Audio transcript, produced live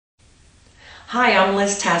Hi, I'm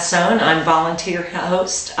Liz Tassone. I'm volunteer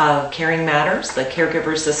host of Caring Matters, the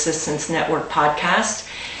Caregivers Assistance Network podcast.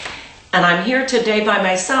 And I'm here today by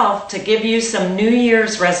myself to give you some New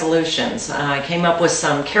Year's resolutions. I came up with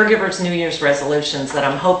some Caregivers New Year's resolutions that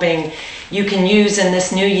I'm hoping you can use in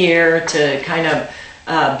this new year to kind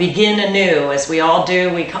of begin anew. As we all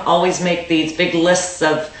do, we always make these big lists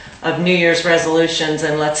of New Year's resolutions,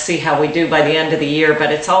 and let's see how we do by the end of the year.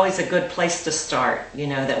 But it's always a good place to start,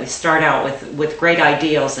 that we start out with great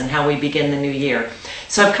ideals and how we begin the new year.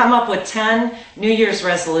 So I've come up with 10 New Year's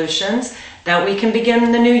resolutions that we can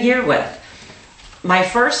begin the new year with. My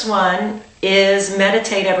first one is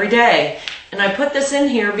meditate every day. And I put this in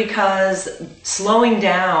here because slowing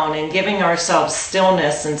down and giving ourselves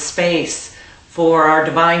stillness and space for our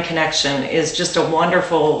divine connection is just a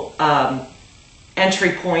wonderful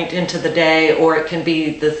entry point into the day, or it can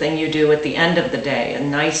be the thing you do at the end of the day, a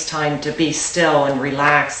nice time to be still and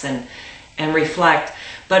relax and reflect.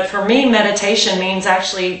 But for me, meditation means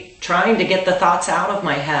actually trying to get the thoughts out of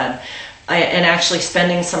my head and actually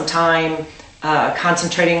spending some time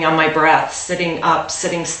concentrating on my breath, sitting up,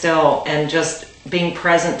 sitting still, and just being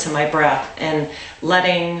present to my breath and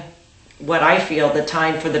letting what I feel the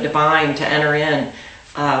time for the divine to enter in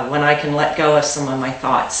when I can let go of some of my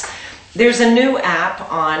thoughts. There's a new app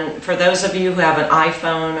for those of you who have an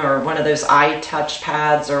iPhone or one of those iTouch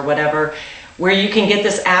pads or whatever, where you can get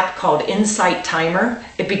this app called Insight Timer.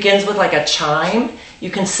 It begins with like a chime. You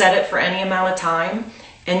can set it for any amount of time,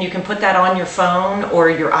 and you can put that on your phone or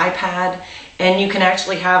your iPad, and you can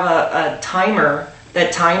actually have a timer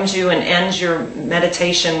that times you and ends your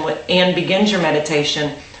meditation and begins your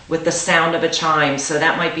meditation with the sound of a chime. So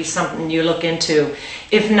that might be something you look into.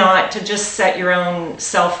 If not, to just set your own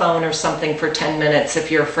cell phone or something for 10 minutes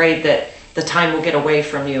if you're afraid that the time will get away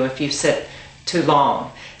from you if you sit too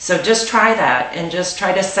long. So just try that and just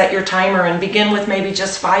try to set your timer and begin with maybe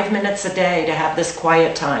just 5 minutes a day to have this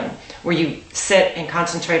quiet time where you sit and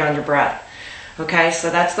concentrate on your breath. Okay, so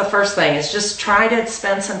that's the first thing, is just try to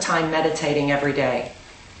spend some time meditating every day.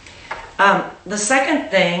 The second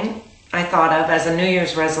thing I thought of as a New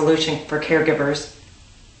Year's resolution for caregivers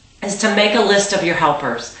is to make a list of your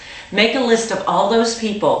helpers. Make a list of all those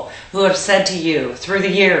people who have said to you through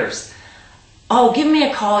the years, oh, give me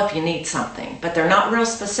a call if you need something, but they're not real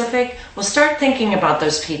specific. Well, start thinking about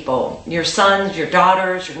those people, your sons, your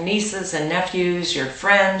daughters, your nieces and nephews, your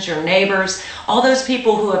friends, your neighbors, all those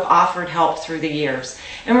people who have offered help through the years.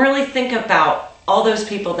 And really think about all those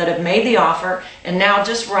people that have made the offer, and now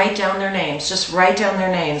just write down their names. Just write down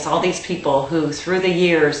their names, all these people who through the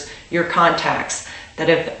years, your contacts that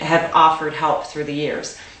have offered help through the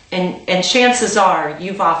years. And chances are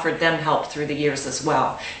you've offered them help through the years as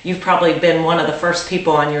well. You've probably been one of the first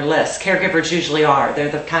people on your list. Caregivers usually are. They're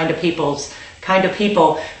the kind of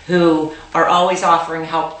people who are always offering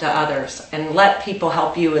help to others, and let people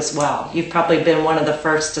help you as well. You've probably been one of the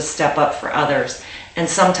first to step up for others. And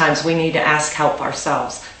sometimes we need to ask help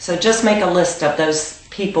ourselves. So just make a list of those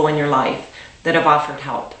people in your life that have offered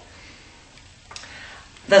help.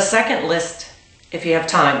 The second list, if you have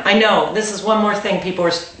time. I know this is one more thing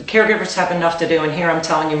caregivers have enough to do, and here I'm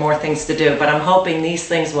telling you more things to do, but I'm hoping these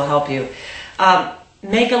things will help you.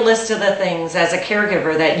 Make a list of the things as a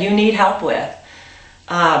caregiver that you need help with.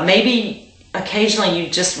 Maybe occasionally you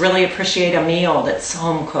just really appreciate a meal that's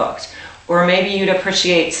home cooked. Or maybe you'd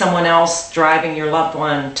appreciate someone else driving your loved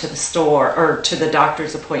one to the store or to the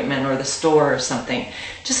doctor's appointment or the store or something.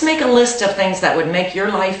 Just make a list of things that would make your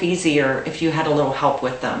life easier if you had a little help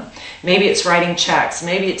with them. Maybe it's writing checks.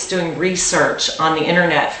 Maybe it's doing research on the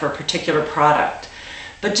internet for a particular product.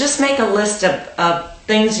 But just make a list of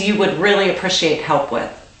things you would really appreciate help with.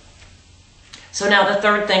 So now the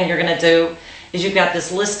third thing you're going to do is you've got this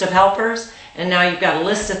list of helpers, and now you've got a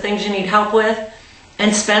list of things you need help with.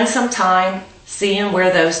 And spend some time seeing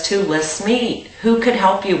where those two lists meet. Who could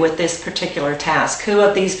help you with this particular task? Who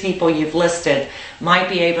of these people you've listed might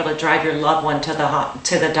be able to drive your loved one to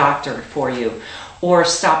the doctor for you, or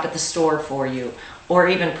stop at the store for you, or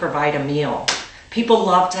even provide a meal? People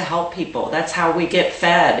love to help people. That's how we get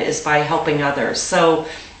fed, is by helping others. So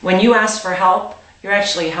when you ask for help, you're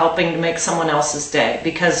actually helping to make someone else's day,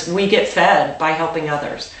 because we get fed by helping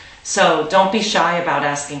others. So don't be shy about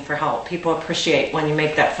asking for help. People appreciate when you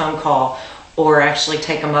make that phone call or actually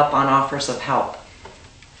take them up on offers of help.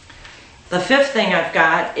 The fifth thing I've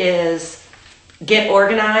got is get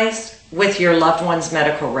organized with your loved one's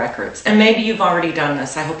medical records. And maybe you've already done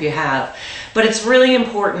this. I hope you have. But it's really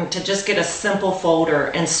important to just get a simple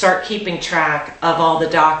folder and start keeping track of all the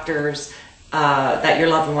doctors that your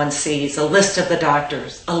loved one sees, a list of the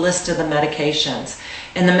doctors, a list of the medications.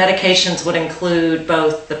 And the medications would include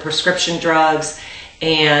both the prescription drugs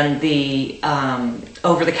and the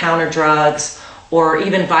over-the-counter drugs, or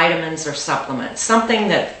even vitamins or supplements. Something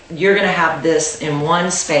that you're going to have this in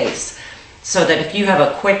one space, so that if you have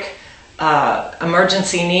a quick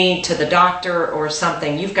emergency need to the doctor or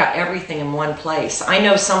something, you've got everything in one place. I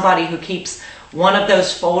know somebody who keeps one of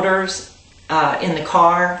those folders in the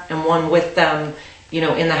car and one with them, you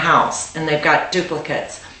know, in the house, and they've got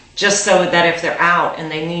duplicates, just so that if they're out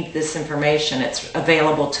and they need this information, it's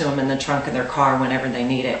available to them in the trunk of their car whenever they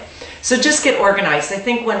need it. So just get organized. I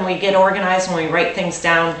think when we get organized, when we write things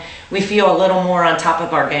down, we feel a little more on top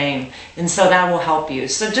of our game, and so that will help you.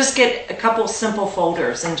 So just get a couple simple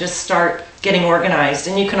folders and just start getting organized.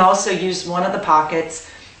 And you can also use one of the pockets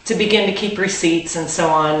to begin to keep receipts and so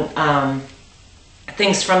on,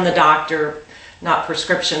 things from the doctor, not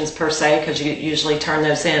prescriptions per se, because you usually turn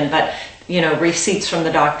those in, but you know, receipts from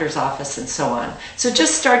the doctor's office and so on. So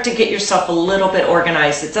just start to get yourself a little bit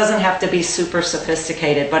organized. It doesn't have to be super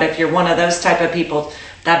sophisticated, but if you're one of those type of people,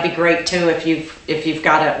 that'd be great too if you've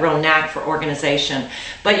got a real knack for organization.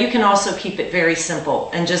 But you can also keep it very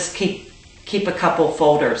simple and just keep a couple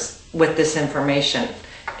folders with this information.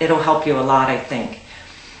 It'll help you a lot, I think.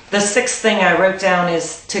 The sixth thing I wrote down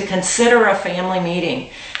is to consider a family meeting.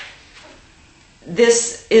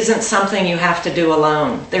 This isn't something you have to do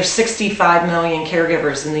alone. There's 65 million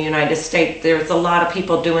caregivers in the United States. There's a lot of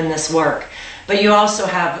people doing this work. But you also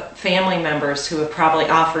have family members who have probably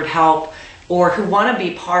offered help or who want to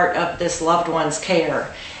be part of this loved one's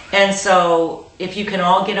care. And so if you can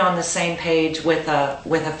all get on the same page with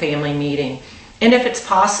a family meeting, and if it's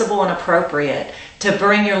possible and appropriate, to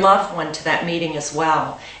bring your loved one to that meeting as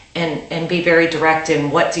well, and be very direct in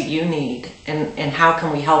what do you need and how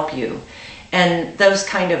can we help you. And those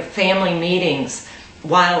kind of family meetings,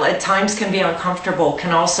 while at times can be uncomfortable,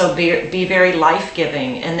 can also be very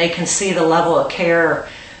life-giving, and they can see the level of care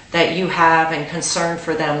that you have and concern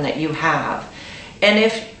for them that you have. And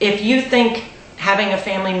if you think having a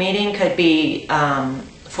family meeting could be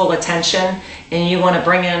full attention and you want to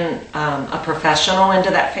bring in a professional into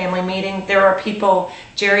that family meeting, there are people,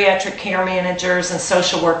 geriatric care managers and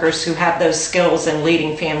social workers, who have those skills in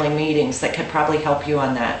leading family meetings that could probably help you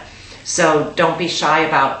on that. So don't be shy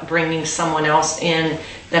about bringing someone else in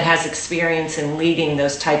that has experience in leading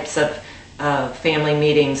those types of family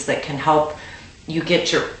meetings that can help you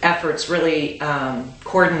get your efforts really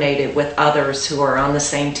coordinated with others who are on the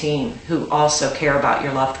same team, who also care about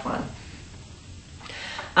your loved one.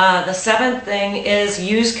 The seventh thing is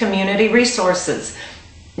use community resources.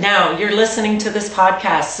 Now, you're listening to this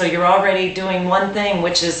podcast, so you're already doing one thing,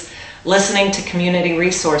 which is listening to community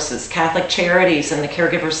resources. Catholic Charities and the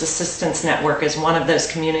Caregivers Assistance Network is one of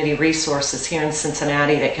those community resources here in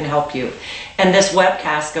Cincinnati that can help you. And this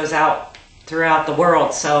webcast goes out throughout the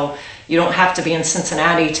world, so you don't have to be in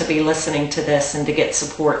Cincinnati to be listening to this and to get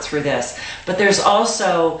support through this. But there's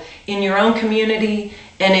also, in your own community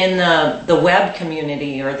and in the web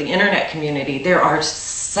community or the internet community, there are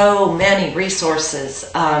so many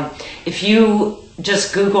resources. If you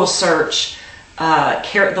just Google search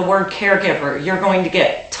the word caregiver, you're going to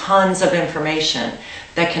get tons of information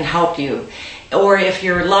that can help you. Or if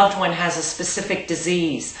your loved one has a specific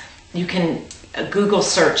disease, you can Google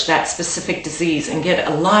search that specific disease and get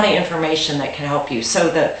a lot of information that can help you. So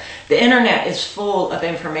the internet is full of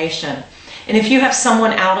information. And if you have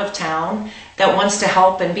someone out of town that wants to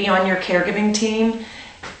help and be on your caregiving team,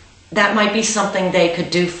 that might be something they could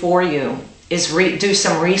do for you, is do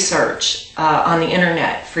some research on the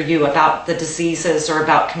internet for you about the diseases or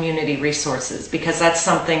about community resources, because that's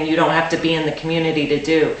something you don't have to be in the community to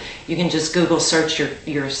do. You can just Google search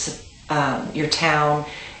your town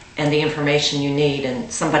and the information you need,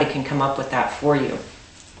 and somebody can come up with that for you.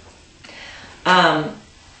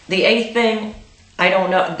 The eighth thing, I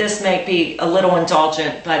don't know, this may be a little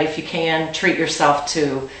indulgent, but if you can, treat yourself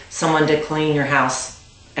to someone to clean your house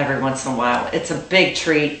every once in a while. It's a big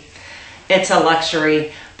treat. It's a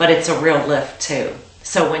luxury, but it's a real lift too.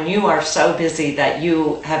 So when you are so busy that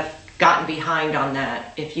you have gotten behind on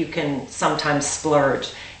that, if you can sometimes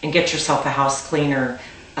splurge and get yourself a house cleaner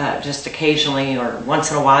just occasionally or once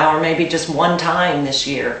in a while, or maybe just one time this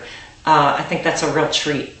year, I think that's a real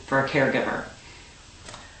treat for a caregiver.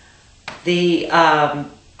 The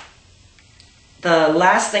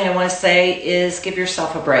last thing I want to say is give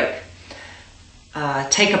yourself a break.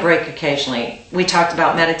 Take a break occasionally. We talked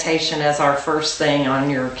about meditation as our first thing on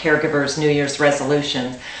your Caregivers New Year's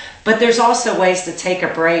resolution, but there's also ways to take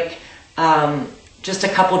a break just a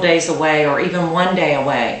couple days away or even one day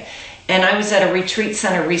away. And I was at a retreat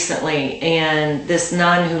center recently, and this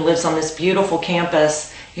nun who lives on this beautiful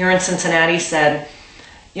campus here in Cincinnati said,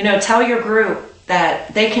 tell your group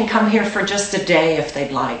that they can come here for just a day if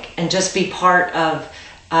they'd like, and just be part of,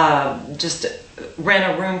 just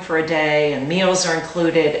rent a room for a day, and meals are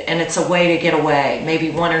included, and it's a way to get away, maybe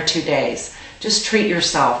 1 or 2 days. Just treat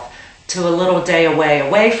yourself to a little day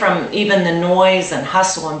away from even the noise and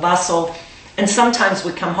hustle and bustle. And sometimes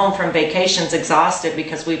we come home from vacations exhausted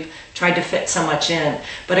because we've tried to fit so much in.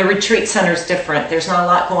 But a retreat center is different. There's not a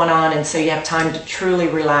lot going on, and so you have time to truly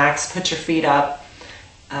relax, put your feet up,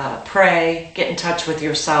 pray, get in touch with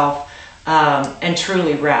yourself, and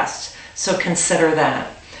truly rest. So consider that.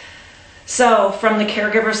 So from the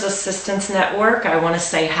Caregivers Assistance Network, I want to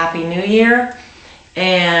say Happy New Year.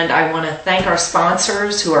 And I want to thank our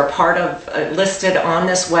sponsors who are part of, listed on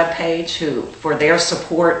this webpage, for their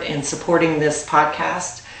support in supporting this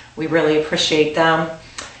podcast. We really appreciate them.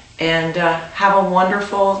 And have a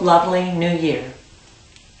wonderful, lovely new year.